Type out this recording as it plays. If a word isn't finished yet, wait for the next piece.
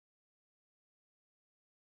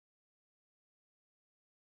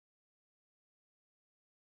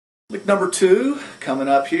Lick number 2 coming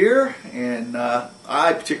up here, and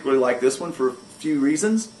I particularly like this one for a few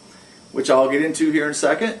reasons, which I'll get into here in a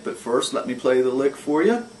second, but first let me play the lick for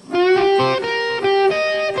you.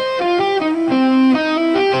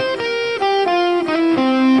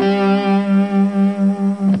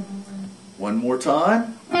 One more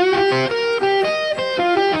time.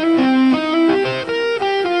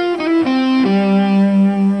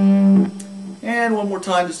 And one more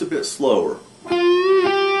time, just a bit slower.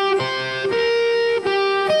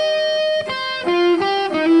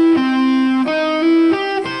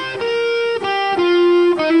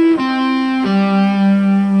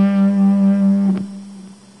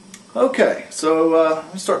 Okay, so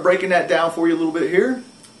let me start breaking that down for you a little bit here.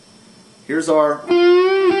 Here's our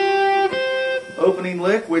opening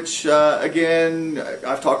lick, which again,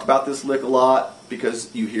 I've talked about this lick a lot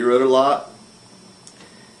because you hear it a lot.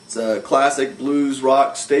 It's a classic blues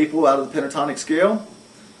rock staple out of the pentatonic scale.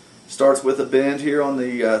 Starts with a bend here on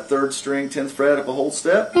the 3rd string, 10th fret up a whole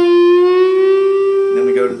step. And then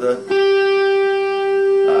we go to the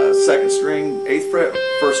 2nd string, 8th fret,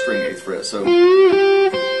 1st string, 8th fret. So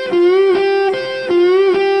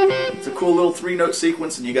it's a cool little 3-note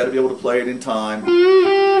sequence, and you got to be able to play it in time.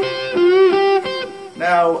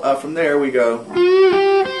 Now from there we go.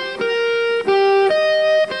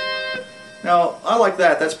 Now I like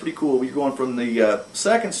that. That's pretty cool. We're going from the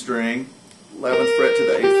 2nd string, 11th fret to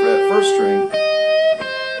the 8th fret, 1st string,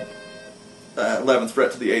 11th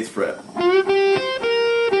fret to the 8th fret.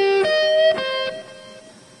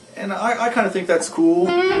 And I kind of think that's cool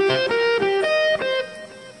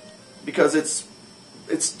because it's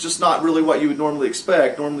just not really what you would normally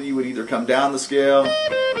expect. Normally you would either come down the scale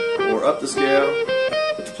or up the scale.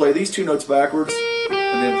 But to play these 2 notes backwards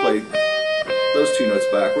and then play those 2 notes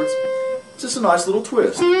backwards, it's just a nice little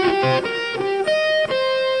twist.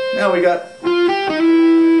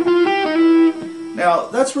 Now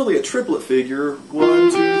that's really a triplet figure,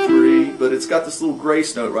 1, 2, 3, but it's got this little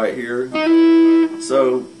grace note right here.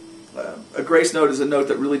 So a grace note is a note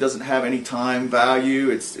that really doesn't have any time value.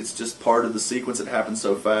 It's just part of the sequence. It happens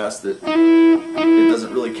so fast that it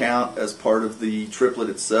doesn't really count as part of the triplet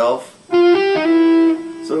itself.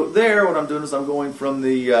 So there, what I'm doing is I'm going from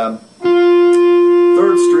the 3rd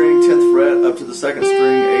string, 10th fret, up to the 2nd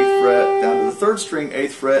string, 8th fret, down to the 3rd string,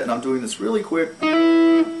 8th fret, and I'm doing this really quick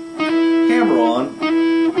hammer-on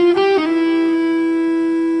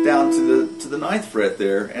down to the 9th fret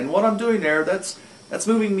there. And what I'm doing there, that's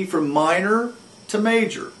moving me from minor to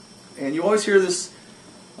major. And you always hear this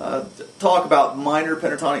talk about minor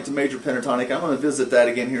pentatonic to major pentatonic. I'm going to visit that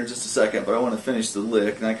again here in just a second, but I want to finish the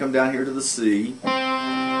lick. And I come down here to the C,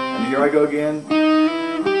 and here I go again.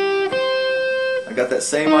 I got that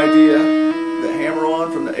same idea, the hammer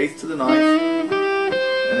on from the 8th to the 9th,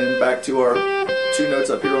 and then back to our 2 notes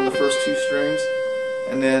up here on the first 2 strings,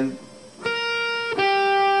 and then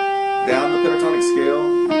down the pentatonic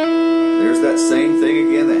scale. There's that same thing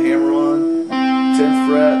again, that hammer on, 10th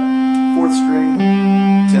fret, 4th string,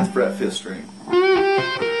 10th fret, 5th string.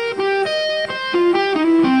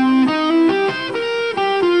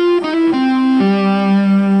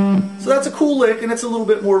 So that's a cool lick, and it's a little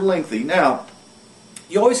bit more lengthy. Now,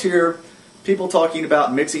 you always hear people talking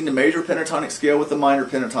about mixing the major pentatonic scale with the minor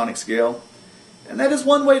pentatonic scale, and that is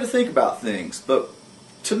one way to think about things, but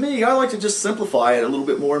to me, I like to just simplify it a little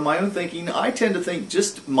bit more in my own thinking. I tend to think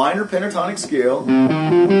just minor pentatonic scale,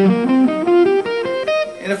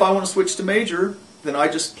 and if I want to switch to major, then I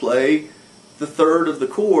just play the 3rd of the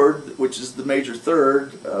chord, which is the major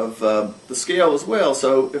 3rd of the scale as well.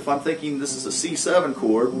 So if I'm thinking this is a C7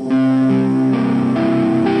 chord,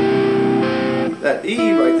 that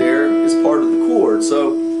E right there is part of the chord.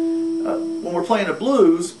 So when we're playing a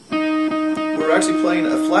blues, we're actually playing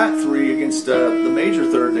a flat 3 against the major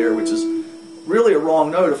 3rd there, which is really a wrong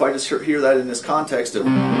note if I just hear that in this context of.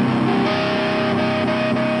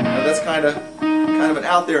 That's kind of an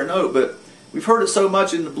out there note, but we've heard it so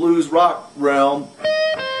much in the blues rock realm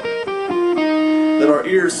that our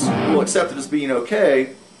ears will accept it as being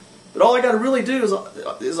okay. But all I got to really do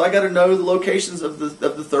is I got to know the locations of the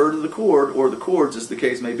 3rd of the chord, or the chords as the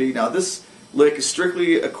case may be. Now this lick is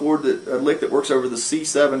strictly a lick that works over the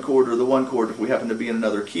C7 chord or the 1 chord if we happen to be in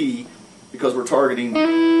another key, because we're targeting the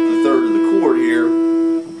 3rd of the chord here.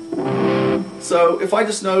 So if I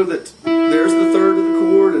just know that there's the 3rd of the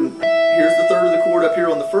chord and here's the 3rd of the chord up here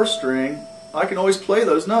on the 1st string, I can always play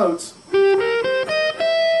those notes.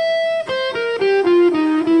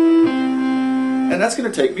 And that's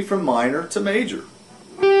going to take me from minor to major.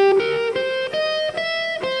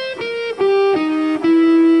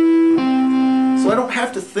 So I don't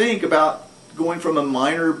have to think about going from a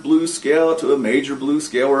minor blues scale to a major blues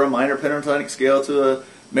scale, or a minor pentatonic scale to a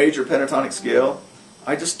major pentatonic scale,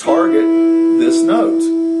 I just target this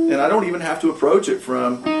note. And I don't even have to approach it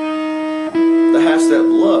from the half step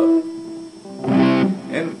below.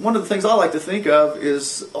 And one of the things I like to think of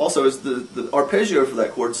is also is the arpeggio for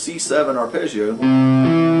that chord, C7 arpeggio.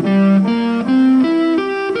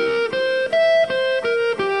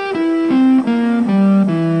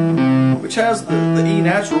 Which has the E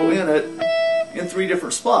natural in it in 3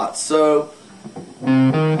 different spots. So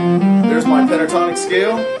there's my pentatonic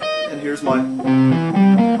scale, and here's my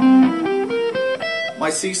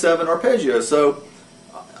C7 arpeggio. So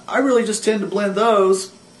I really just tend to blend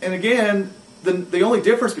those, and again, the only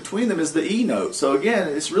difference between them is the E note. So again,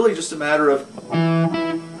 it's really just a matter of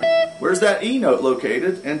where's that E note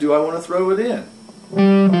located, and do I want to throw it in?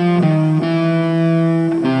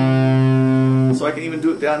 So I can even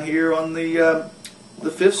do it down here on the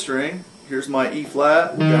 5th string. Here's my E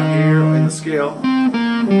flat down here in the scale,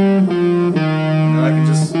 and I can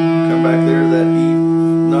just come back there to that E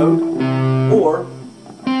note, or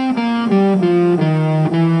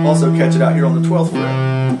also catch it out here on the 12th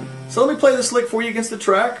fret. So let me play this lick for you against the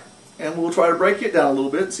track, and we'll try to break it down a little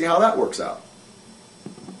bit and see how that works out.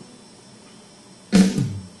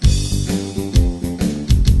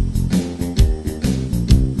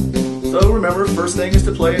 So remember, first thing is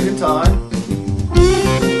to play it in time.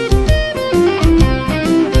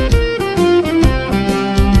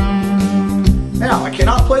 Now, I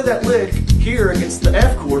cannot play that lick here against the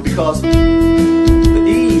F chord because the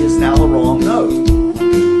E is now the wrong note.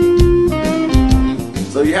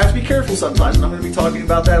 So you have to be careful sometimes, and I'm going to be talking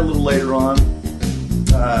about that a little later on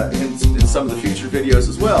in some of the future videos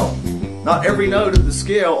as well. Not every note of the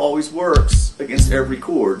scale always works against every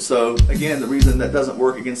chord. So again, the reason that doesn't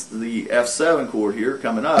work against the F7 chord here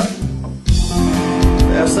coming up,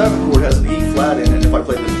 the F7 chord has an E flat in it, and if I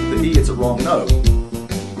play the E, it's a wrong note.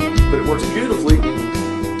 But it works beautifully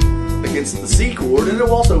against the C chord, and it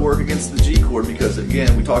will also work against the G chord because,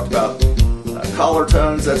 again, we talked about collar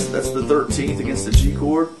tones. That's the 13th against the G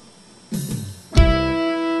chord. You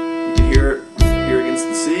can hear it here against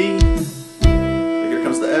the C. Here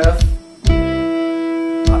comes the F.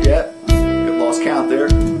 Not yet. Got lost count there.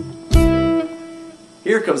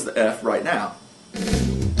 Here comes the F right now.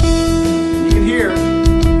 You can hear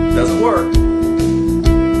it doesn't work.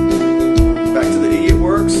 Back to the E, it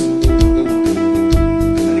works.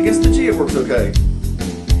 And against the G, it works okay.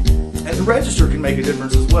 And the register can make a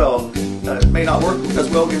difference as well. It may not work as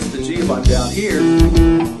well against the G if I'm down here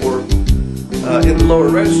or in the lower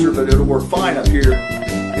register, but it'll work fine up here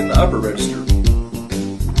in the upper register.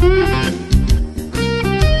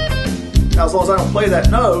 Now, as long as I don't play that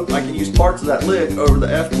note, I can use parts of that lick over the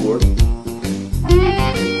F chord.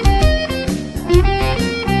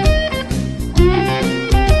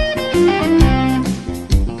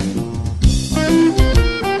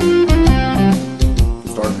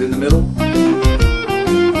 Start it in the middle.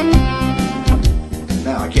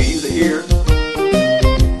 Now, I can't use it here.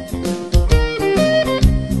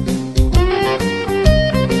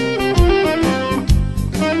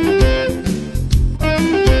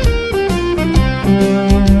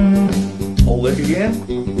 Whole lick again.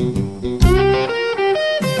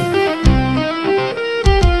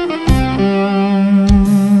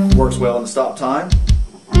 Works well in the stop time.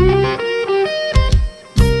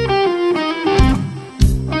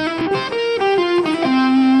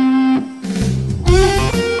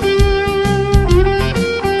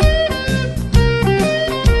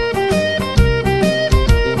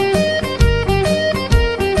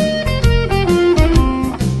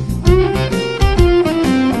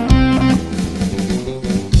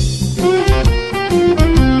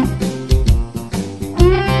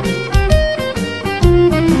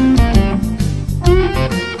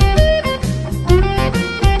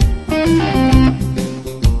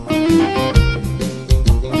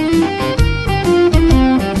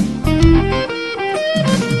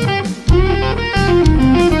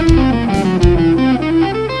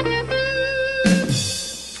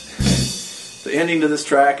 Ending to this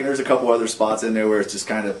track, and there's a couple other spots in there where it's just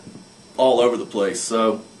kind of all over the place.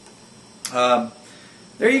 So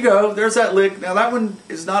there you go. There's that lick. Now that one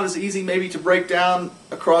is not as easy maybe to break down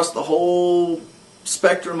across the whole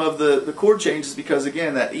spectrum of the chord changes because,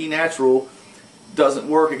 again, that E natural doesn't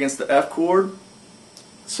work against the F chord.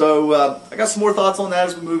 So I got some more thoughts on that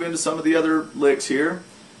as we move into some of the other licks here.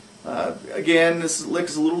 Again, this lick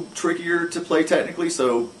is a little trickier to play technically,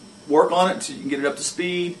 so work on it so you can get it up to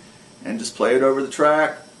speed. And just play it over the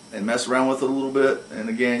track and mess around with it a little bit. And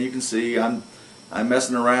again, you can see I'm I'm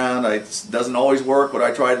messing around. It doesn't always work what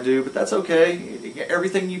I try to do, but that's okay.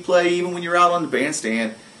 Everything you play, even when you're out on the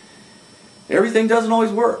bandstand, everything doesn't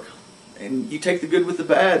always work. And you take the good with the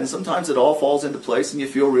bad, and sometimes it all falls into place and you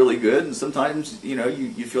feel really good, and sometimes,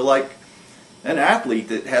 you feel like an athlete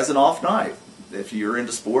that has an off night. If you're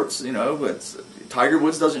into sports, but Tiger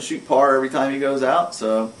Woods doesn't shoot par every time he goes out,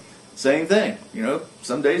 so same thing.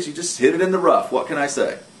 Some days you just hit it in the rough. What can I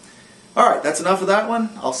say? All right, that's enough of that one.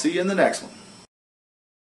 I'll see you in the next one.